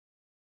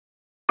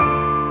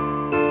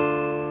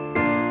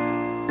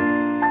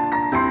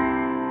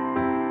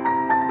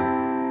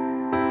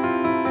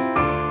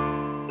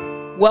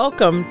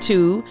Welcome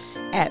to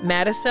At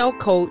Madicel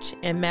Coach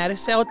and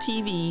Madicel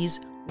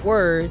TV's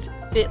Words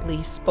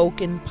Fitly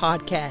Spoken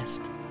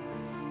podcast.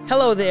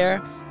 Hello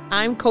there,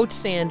 I'm Coach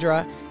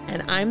Sandra,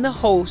 and I'm the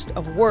host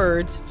of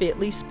Words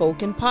Fitly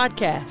Spoken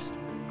podcast.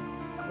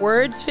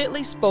 Words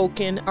Fitly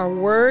Spoken are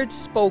words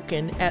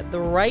spoken at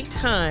the right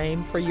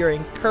time for your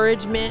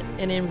encouragement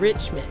and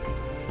enrichment.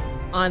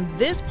 On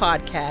this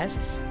podcast,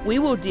 we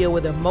will deal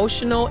with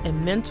emotional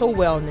and mental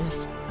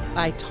wellness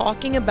by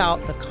talking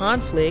about the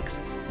conflicts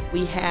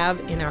we have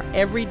in our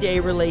everyday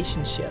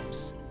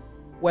relationships,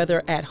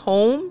 whether at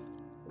home,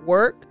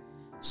 work,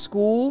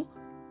 school,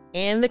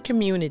 and the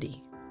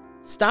community.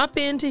 Stop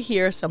in to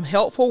hear some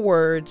helpful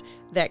words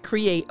that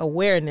create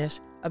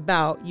awareness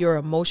about your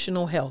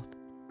emotional health.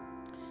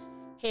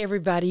 Hey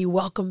everybody,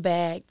 welcome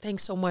back.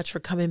 Thanks so much for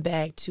coming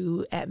back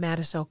to At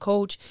Madicel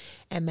Coach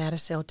and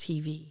Madicel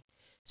TV.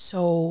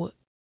 So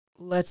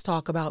let's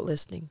talk about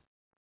listening.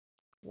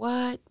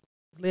 What?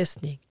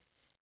 Listening.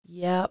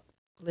 Yep,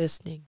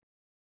 listening.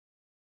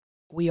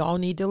 We all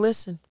need to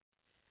listen.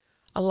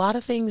 A lot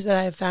of things that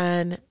I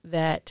find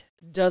that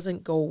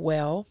doesn't go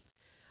well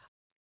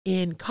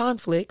in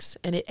conflicts,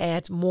 and it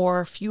adds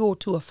more fuel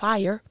to a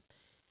fire,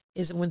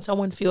 is when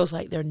someone feels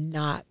like they're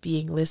not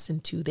being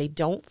listened to. They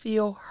don't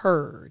feel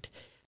heard.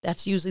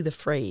 That's usually the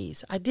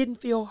phrase. I didn't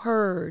feel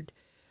heard.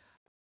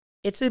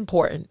 It's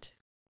important.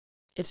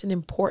 It's an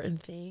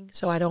important thing.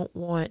 So I don't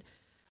want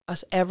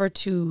us ever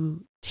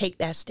to take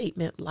that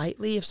statement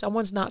lightly. If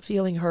someone's not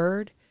feeling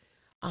heard,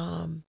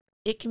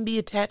 it can be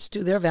attached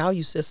to their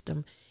value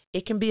system.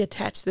 It can be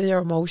attached to their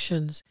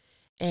emotions,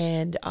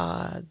 and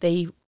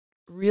they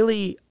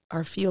really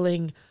are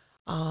feeling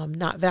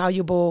not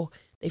valuable.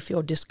 They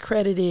feel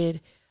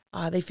discredited.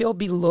 They feel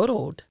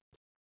belittled.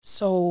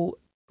 So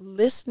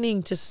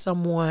listening to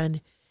someone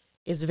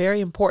is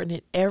very important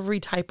in every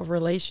type of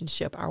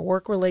relationship, our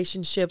work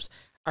relationships,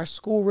 our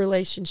school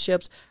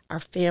relationships, our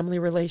family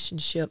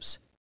relationships,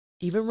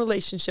 even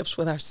relationships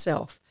with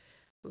ourselves.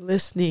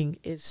 Listening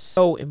is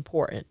so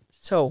important.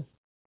 So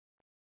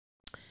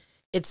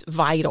it's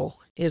vital,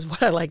 is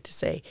what I like to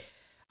say.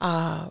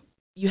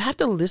 You have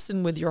to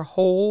listen with your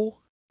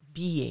whole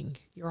being,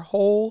 your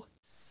whole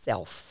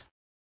self,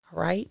 all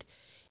right?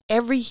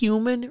 Every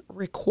human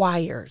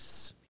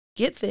requires,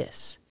 get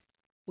this,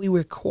 we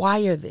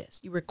require this.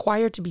 You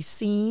require to be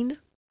seen,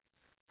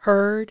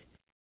 heard,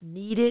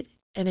 needed,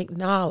 and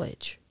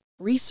acknowledged.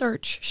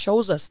 Research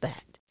shows us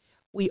that.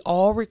 We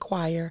all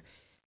require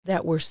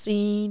that we're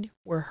seen,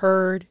 we're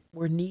heard,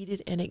 we're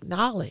needed, and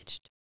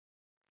acknowledged.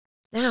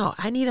 Now,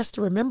 I need us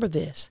to remember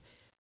this.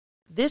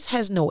 This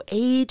has no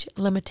age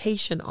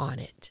limitation on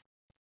it.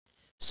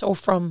 So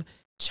from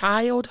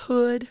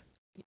childhood,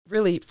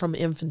 really from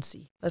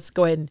infancy, let's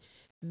go ahead and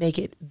make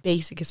it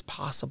basic as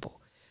possible.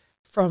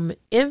 From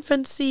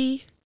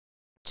infancy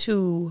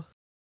to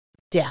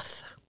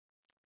death,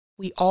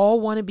 we all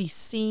want to be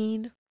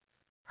seen,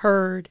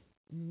 heard,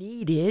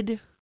 needed,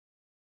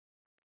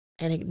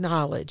 and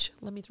acknowledged.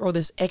 Let me throw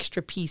this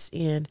extra piece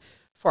in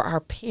for our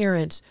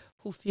parents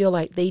who feel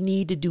like they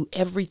need to do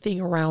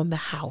everything around the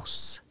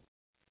house.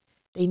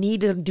 They need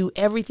to do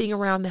everything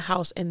around the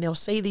house. And they'll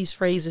say these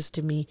phrases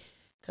to me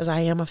because I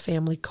am a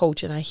family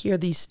coach and I hear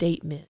these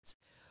statements.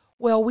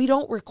 Well, we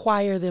don't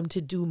require them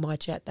to do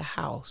much at the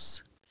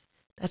house.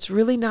 That's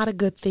really not a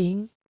good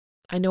thing.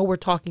 I know we're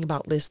talking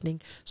about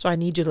listening, so I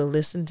need you to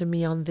listen to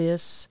me on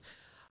this.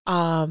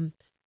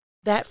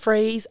 That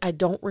phrase, I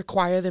don't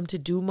require them to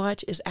do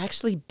much, is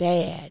actually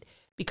bad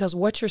because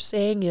what you're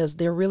saying is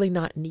they're really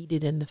not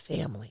needed in the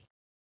family.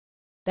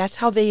 That's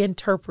how they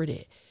interpret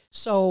it.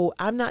 So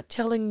I'm not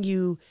telling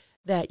you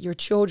that your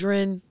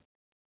children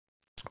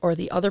or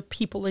the other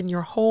people in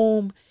your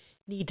home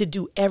need to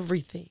do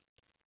everything,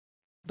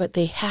 but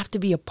they have to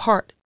be a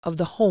part of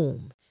the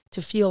home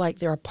to feel like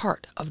they're a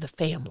part of the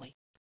family.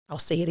 I'll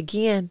say it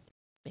again.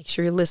 Make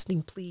sure you're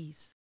listening,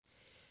 please.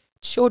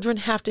 Children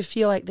have to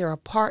feel like they're a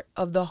part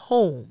of the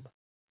home,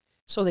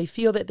 so they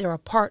feel that they're a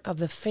part of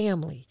the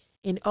family.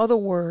 In other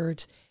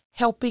words,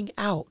 helping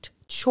out,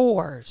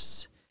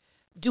 chores,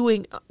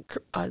 doing,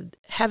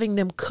 having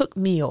them cook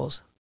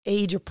meals,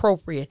 age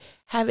appropriate,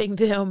 having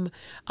them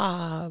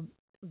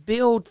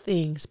build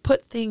things,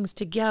 put things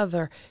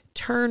together,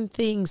 turn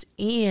things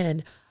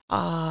in,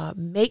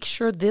 make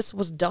sure this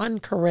was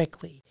done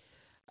correctly.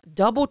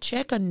 Double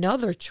check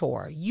another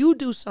chore. You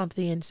do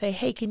something and say,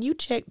 hey, can you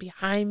check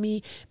behind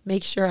me?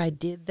 Make sure I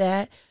did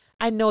that.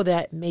 I know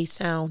that may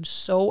sound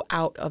so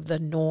out of the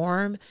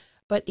norm,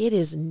 but it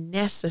is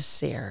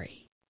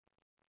necessary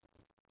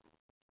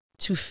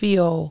to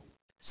feel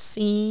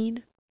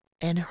seen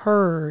and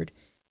heard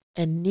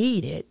and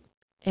needed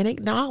and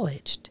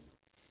acknowledged.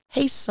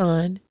 Hey,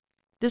 son,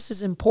 this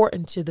is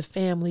important to the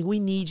family. We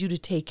need you to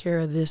take care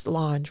of this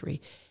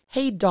laundry.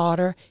 Hey,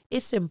 daughter,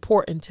 it's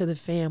important to the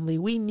family.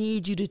 We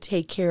need you to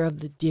take care of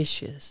the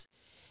dishes.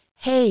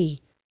 Hey,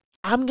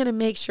 I'm going to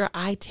make sure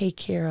I take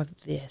care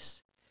of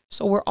this.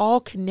 So we're all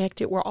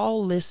connected. We're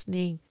all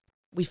listening.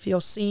 We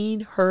feel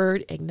seen,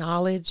 heard,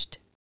 acknowledged,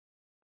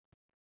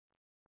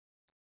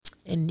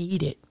 and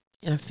needed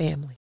in a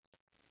family.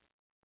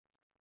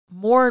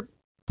 more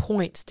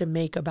points to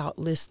make about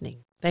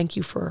listening. Thank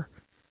you for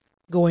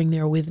going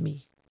there with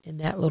me in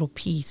that little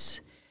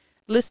piece.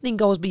 Listening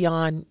goes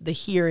beyond the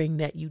hearing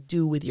that you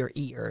do with your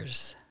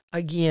ears.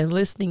 Again,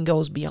 listening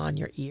goes beyond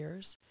your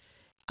ears.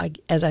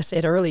 As I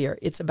said earlier,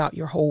 it's about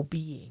your whole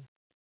being.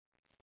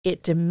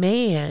 It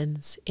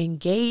demands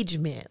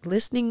engagement.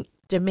 Listening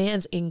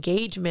demands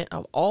engagement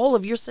of all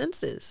of your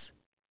senses.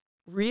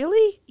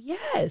 Really?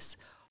 Yes.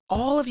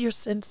 All of your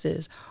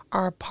senses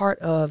are a part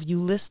of you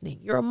listening.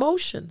 Your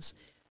emotions,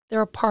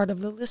 they're a part of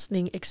the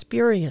listening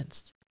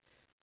experience.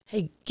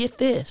 Hey, get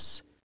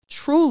this.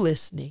 True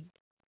listening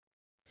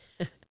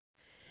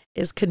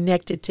is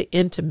connected to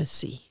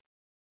intimacy.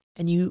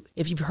 And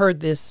if you've heard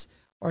this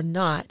or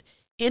not,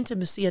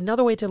 intimacy,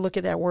 another way to look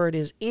at that word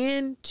is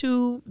into-me-see.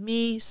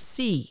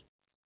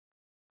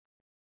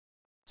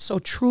 So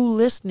true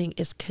listening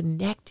is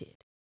connected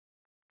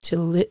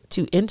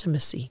to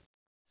intimacy.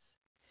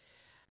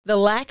 The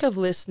lack of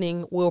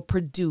listening will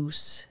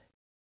produce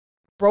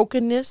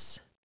brokenness,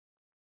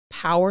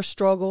 power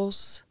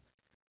struggles,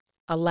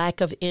 a lack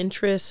of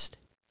interest,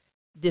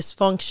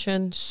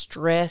 dysfunction,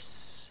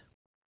 stress,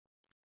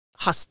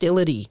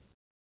 hostility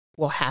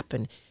will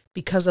happen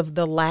because of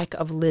the lack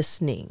of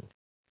listening.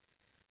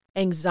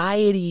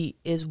 Anxiety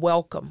is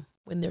welcome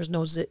when there's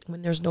no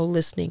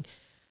listening.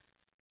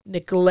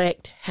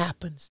 Neglect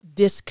happens.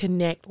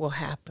 Disconnect will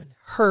happen.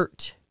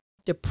 Hurt,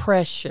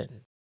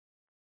 depression,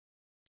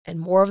 and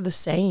more of the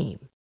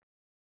same.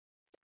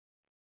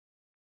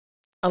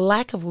 A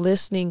lack of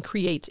listening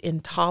creates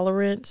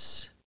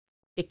intolerance.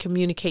 It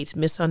communicates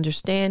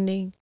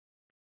misunderstanding.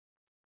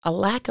 A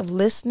lack of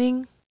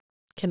listening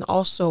can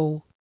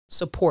also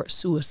support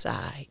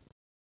suicide.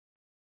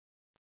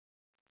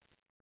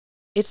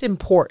 It's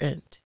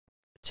important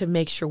to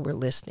make sure we're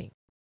listening.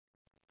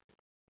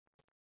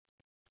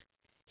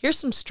 Here's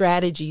some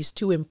strategies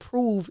to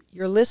improve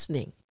your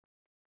listening.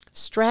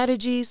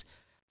 Strategies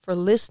for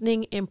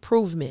listening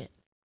improvement.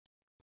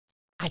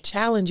 I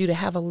challenge you to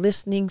have a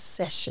listening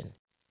session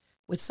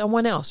with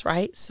someone else,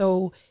 right?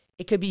 So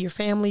it could be your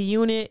family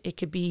unit. It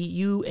could be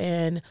you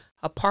and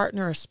a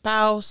partner, a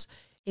spouse.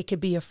 It could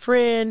be a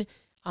friend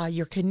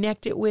you're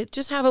connected with.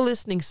 Just have a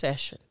listening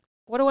session.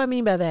 What do I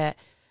mean by that?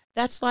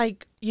 That's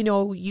like,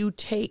 you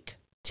take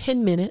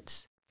 10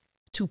 minutes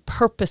to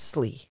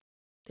purposely,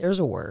 there's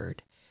a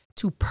word,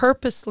 to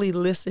purposely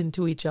listen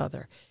to each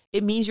other.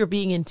 It means you're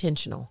being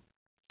intentional.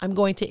 I'm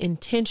going to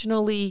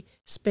intentionally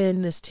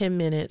spend this 10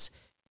 minutes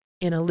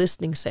in a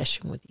listening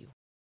session with you.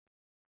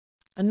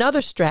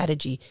 Another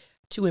strategy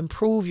to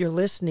improve your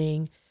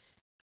listening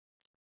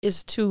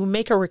is to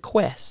make a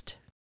request,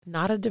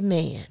 not a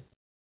demand.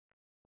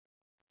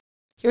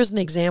 Here's an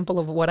example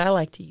of what I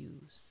like to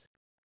use.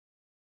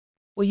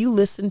 Will you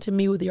listen to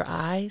me with your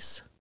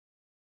eyes?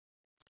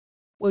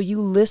 Will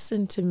you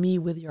listen to me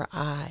with your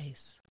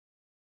eyes?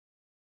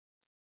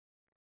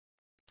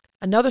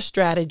 Another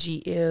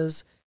strategy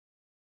is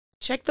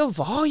check the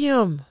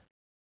volume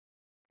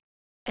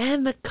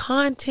and the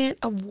content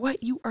of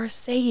what you are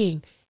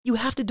saying. You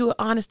have to do an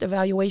honest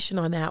evaluation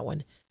on that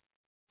one.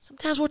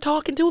 Sometimes we're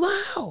talking too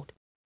loud.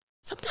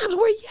 Sometimes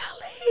we're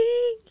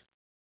yelling.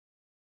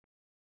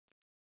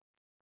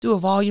 Do a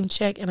volume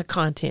check and a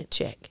content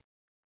check.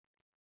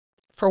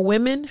 For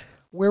women,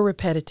 we're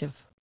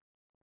repetitive.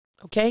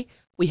 Okay?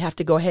 We have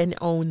to go ahead and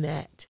own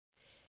that.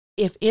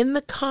 If in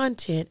the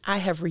content I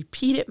have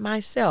repeated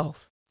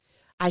myself,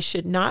 I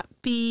should not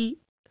be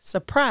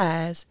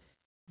surprised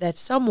that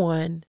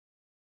someone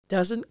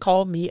doesn't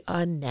call me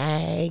a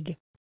nag.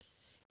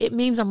 It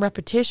means I'm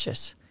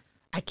repetitious.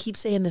 I keep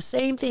saying the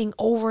same thing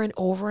over and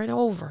over and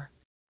over.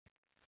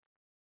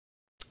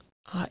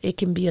 It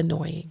can be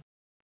annoying.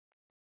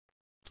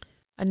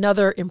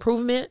 Another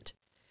improvement,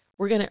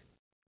 we're going to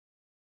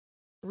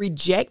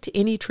reject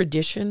any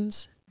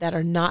traditions that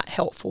are not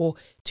helpful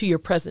to your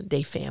present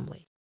day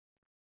family.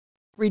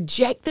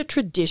 Reject the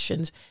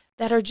traditions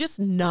that are just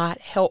not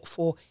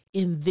helpful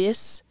in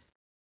this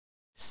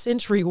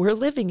century we're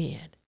living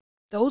in.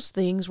 Those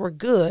things were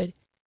good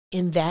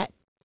in that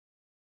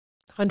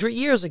 100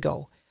 years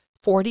ago,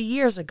 40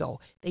 years ago.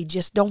 They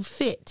just don't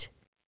fit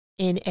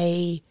in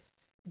a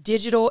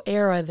digital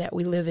era that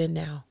we live in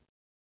now.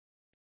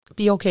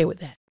 Be okay with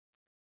that.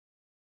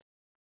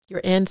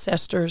 Your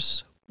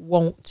ancestors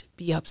won't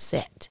be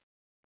upset.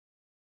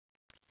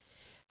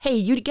 Hey,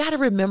 you got to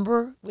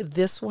remember with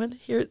this one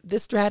here,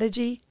 this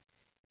strategy,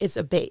 it's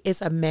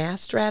a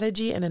math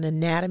strategy and an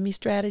anatomy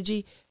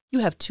strategy. You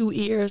have 2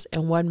 ears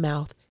and 1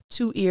 mouth,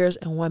 2 ears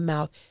and 1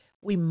 mouth.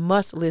 We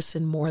must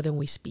listen more than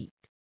we speak.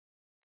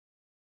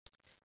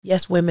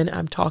 Yes, women,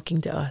 I'm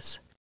talking to us.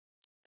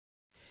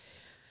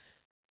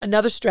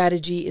 Another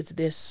strategy is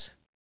this.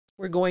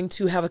 We're going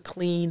to have a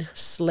clean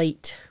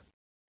slate.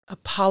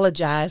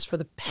 Apologize for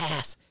the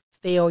past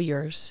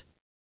failures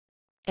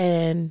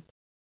and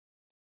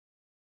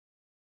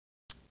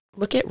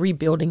look at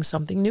rebuilding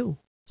something new.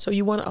 So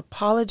you want to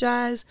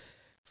apologize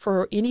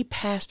for any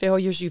past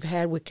failures you've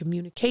had with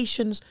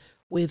communications,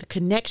 with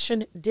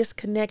connection,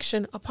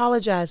 disconnection.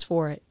 Apologize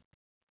for it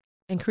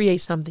and create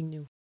something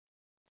new.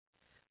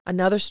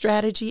 Another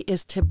strategy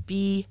is to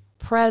be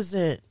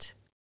present.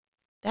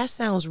 That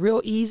sounds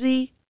real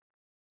easy,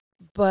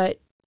 but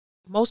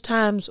most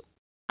times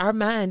our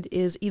mind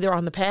is either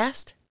on the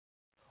past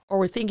or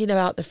we're thinking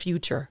about the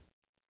future.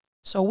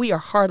 So we are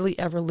hardly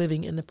ever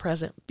living in the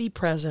present. Be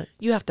present.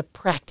 You have to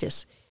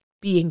practice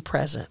being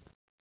present.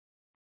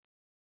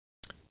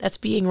 That's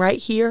being right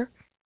here,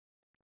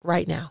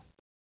 right now.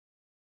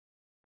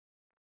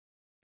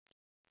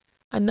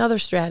 Another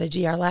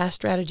strategy, our last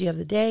strategy of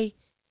the day,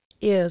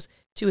 is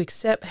to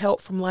accept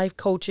help from life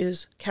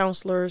coaches,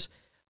 counselors,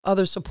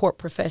 other support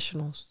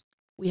professionals.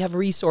 We have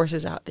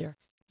resources out there.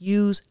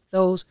 Use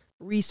those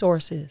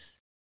resources.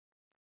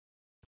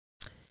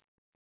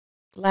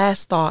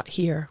 Last thought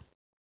here.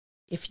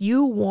 If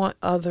you want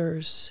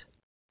others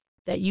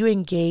that you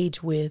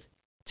engage with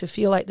to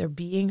feel like they're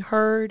being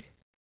heard,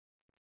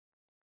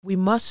 we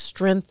must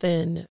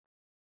strengthen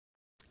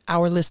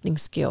our listening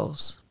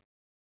skills.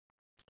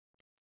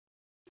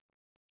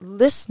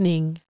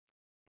 Listening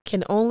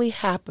can only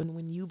happen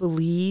when you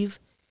believe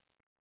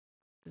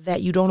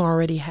that you don't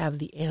already have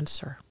the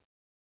answer.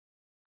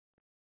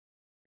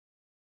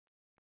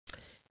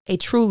 A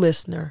true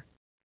listener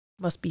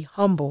must be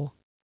humble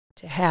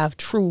to have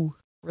true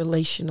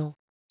relational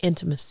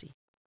intimacy.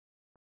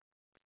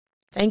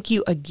 Thank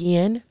you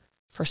again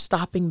for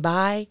stopping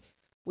by.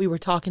 We were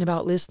talking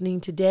about listening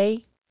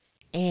today,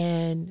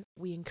 and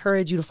we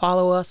encourage you to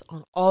follow us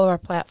on all of our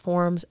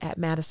platforms at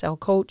Madicel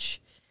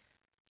Coach,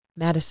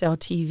 Madicel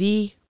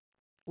TV.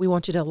 We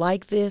want you to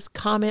like this,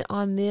 comment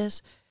on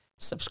this,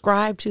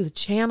 subscribe to the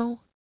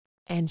channel,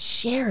 and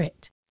share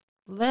it.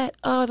 Let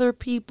other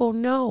people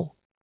know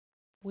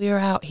we're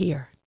out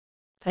here.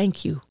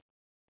 Thank you.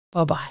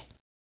 Bye-bye.